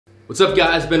What's up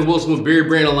guys, Ben Wilson with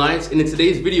Beardbrand Alliance, and in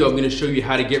today's video I'm going to show you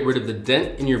how to get rid of the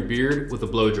dent in your beard with a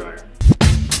blow dryer.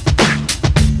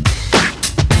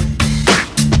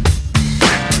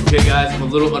 Okay guys, I'm a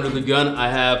little under the gun. I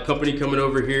have company coming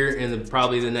over here in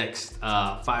probably the next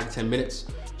 5 to 10 minutes.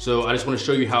 So I just want to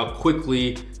show you how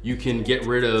quickly you can get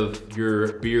rid of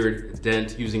your beard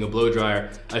dent using a blow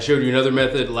dryer. I showed you another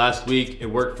method last week. It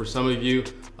worked for some of you,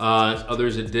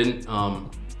 others it didn't.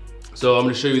 So I'm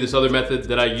gonna show you this other method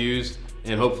that I use,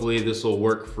 and hopefully this will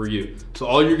work for you. So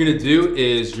all you're gonna do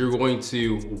is you're going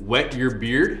to wet your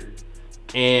beard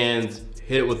and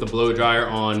hit it with the blow dryer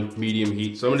on medium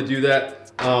heat. So I'm gonna do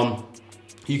that.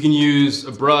 You can use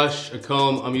a brush, a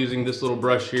comb. I'm using this little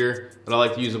brush here that I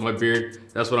like to use on my beard.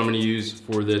 That's what I'm gonna use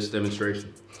for this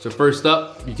demonstration. So first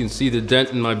up, you can see the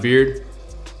dent in my beard.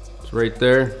 It's right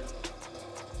there.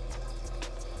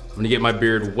 I'm gonna get my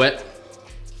beard wet.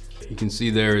 You can see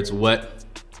there it's wet.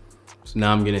 So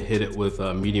now I'm gonna hit it with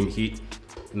medium heat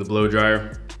in the blow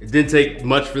dryer. It didn't take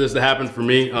much for this to happen for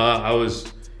me. I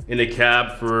was in a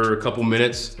cab for a couple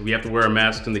minutes. We have to wear a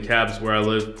mask in the cabs where I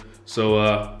live.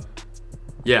 So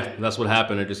yeah, that's what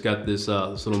happened. I just got this,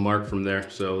 this little mark from there.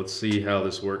 So let's see how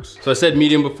this works. So I said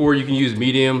medium before, you can use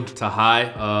medium to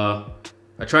high.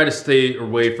 I try to stay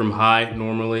away from high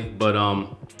normally, but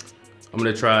I'm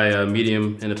gonna try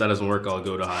medium, and if that doesn't work, I'll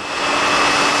go to high.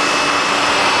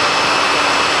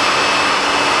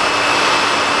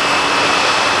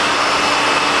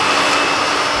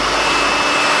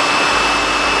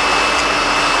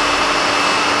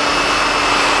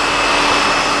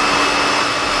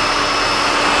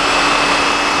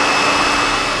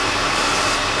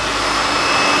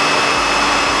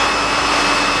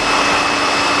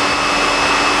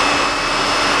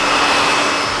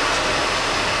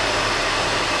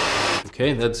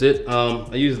 Okay, that's it.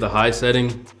 I used the high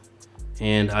setting,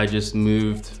 and I just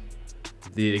moved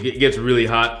it gets really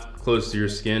hot close to your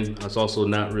skin. It's also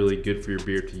not really good for your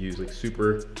beard to use like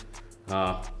super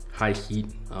high heat.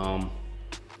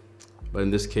 But in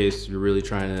this case, you're really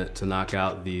trying to knock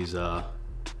out these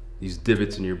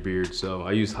divots in your beard. So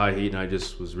I used high heat, and I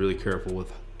just was really careful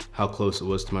with how close it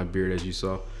was to my beard, as you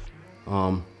saw.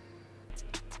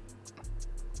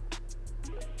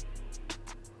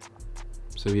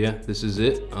 So yeah, this is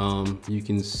it. You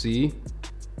can see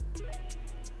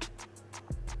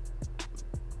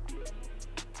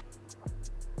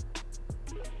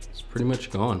it's pretty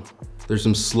much gone. There's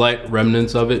some slight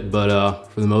remnants of it, but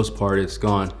for the most part, it's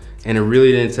gone. And it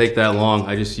really didn't take that long.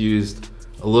 I just used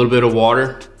a little bit of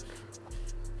water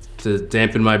to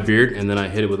dampen my beard, and then I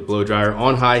hit it with a blow dryer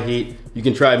on high heat. You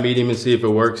can try medium and see if it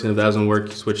works, and if that doesn't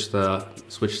work, switch to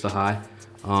high.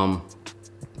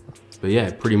 But yeah,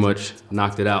 it pretty much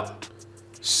knocked it out.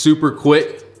 Super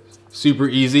quick, super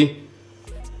easy.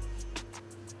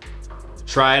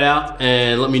 Try it out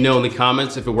and let me know in the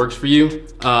comments if it works for you.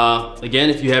 Again,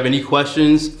 if you have any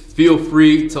questions, feel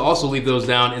free to also leave those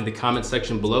down in the comment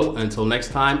section below. Until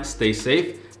next time, stay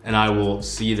safe, and I will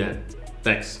see you then.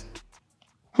 Thanks.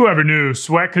 Whoever knew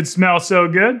sweat could smell so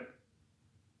good?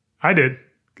 I did,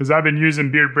 because I've been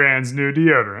using Beardbrand's new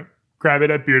deodorant. Grab it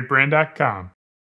at beardbrand.com.